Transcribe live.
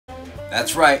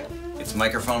That's right, it's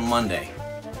Microphone Monday.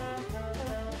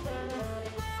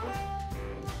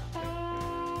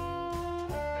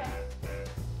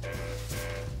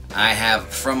 I have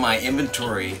from my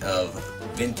inventory of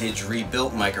vintage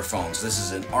rebuilt microphones, this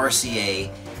is an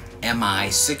RCA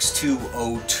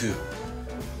MI6202.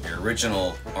 The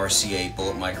original RCA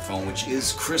bullet microphone, which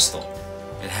is crystal.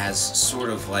 It has sort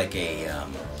of like a,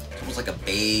 almost like a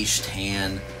beige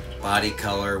tan body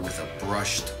color with a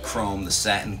brushed chrome, the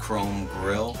satin chrome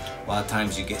grill. A lot of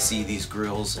times you see these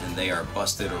grills and they are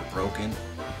busted or broken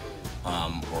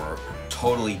or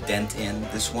totally dent in.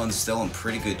 This one's still in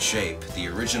pretty good shape. The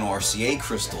original RCA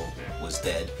crystal was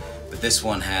dead, but this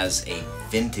one has a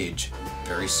vintage,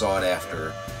 very sought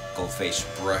after goldface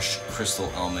brush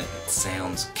crystal element. It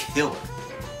sounds killer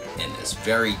in this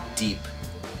very deep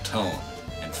tone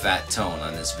and fat tone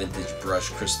on this vintage brush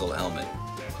crystal element.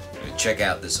 Check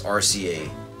out this RCA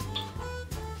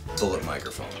bullet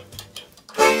microphone.